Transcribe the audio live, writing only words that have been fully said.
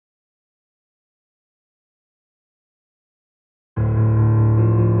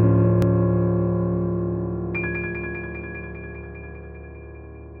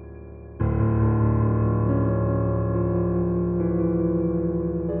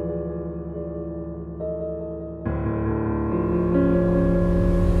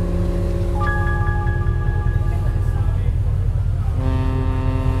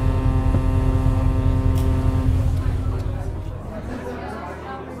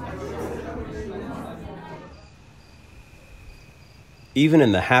Even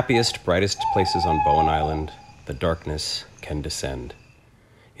in the happiest, brightest places on Bowen Island, the darkness can descend.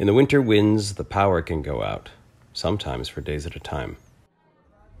 In the winter winds, the power can go out, sometimes for days at a time.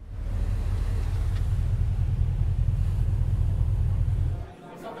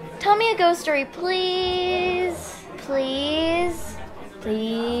 Tell me a ghost story, please. Please.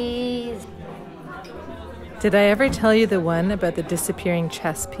 Please. Did I ever tell you the one about the disappearing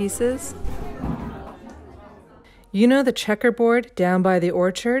chess pieces? You know the checkerboard down by the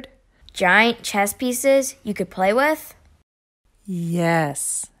orchard? Giant chess pieces you could play with?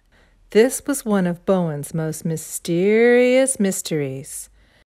 Yes. This was one of Bowen's most mysterious mysteries.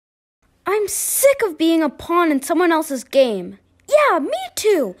 I'm sick of being a pawn in someone else's game. Yeah, me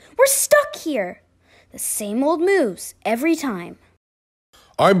too. We're stuck here. The same old moves every time.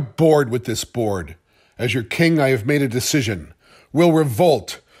 I'm bored with this board. As your king, I have made a decision. We'll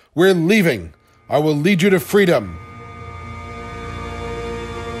revolt. We're leaving. I will lead you to freedom.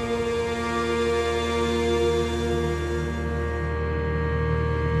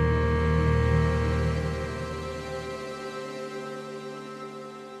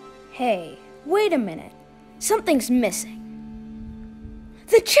 Hey, wait a minute. Something's missing.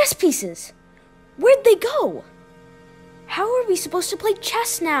 The chess pieces! Where'd they go? How are we supposed to play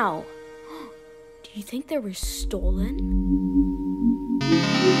chess now? Do you think they were stolen?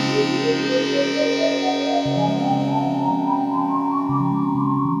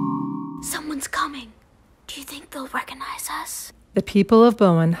 Someone's coming. Do you think they'll recognize us? The people of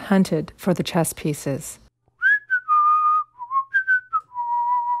Bowen hunted for the chess pieces.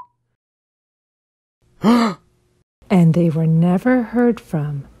 And they were never heard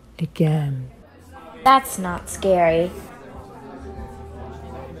from again. That's not scary.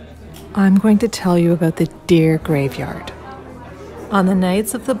 I'm going to tell you about the deer graveyard. On the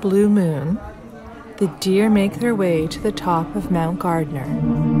nights of the blue moon, the deer make their way to the top of Mount Gardner.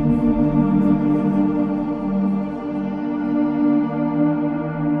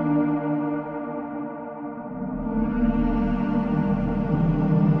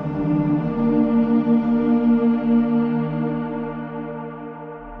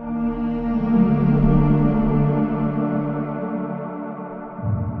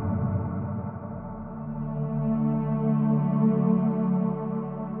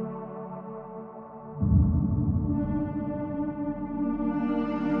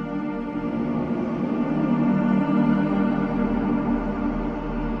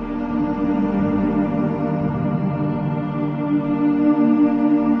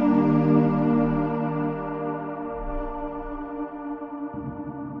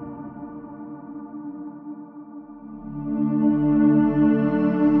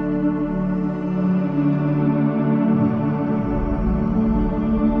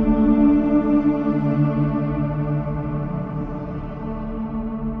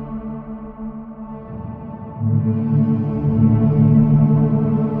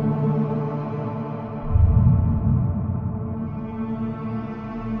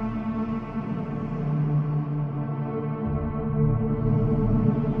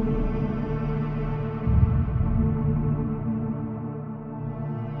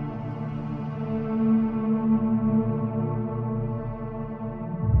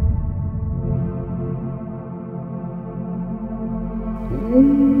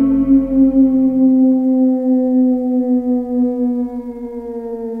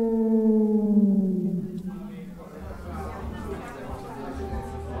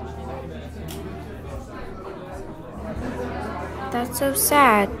 That's so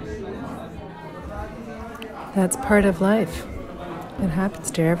sad. That's part of life. It happens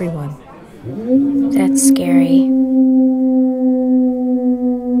to everyone. That's scary.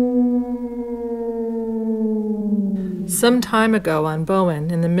 Some time ago on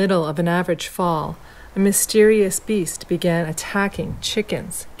Bowen, in the middle of an average fall, a mysterious beast began attacking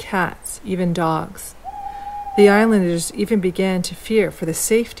chickens, cats, even dogs. The islanders even began to fear for the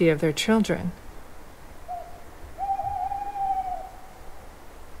safety of their children.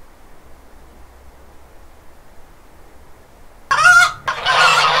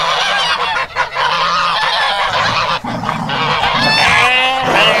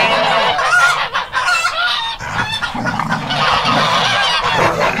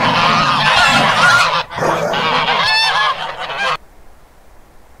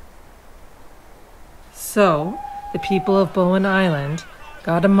 So, the people of Bowen Island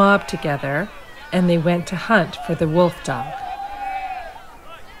got a mob together and they went to hunt for the wolf dog.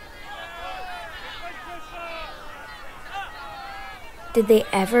 Did they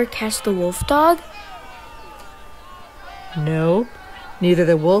ever catch the wolf dog? No, neither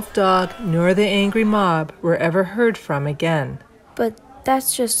the wolf dog nor the angry mob were ever heard from again. But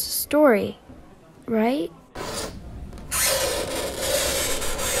that's just a story, right?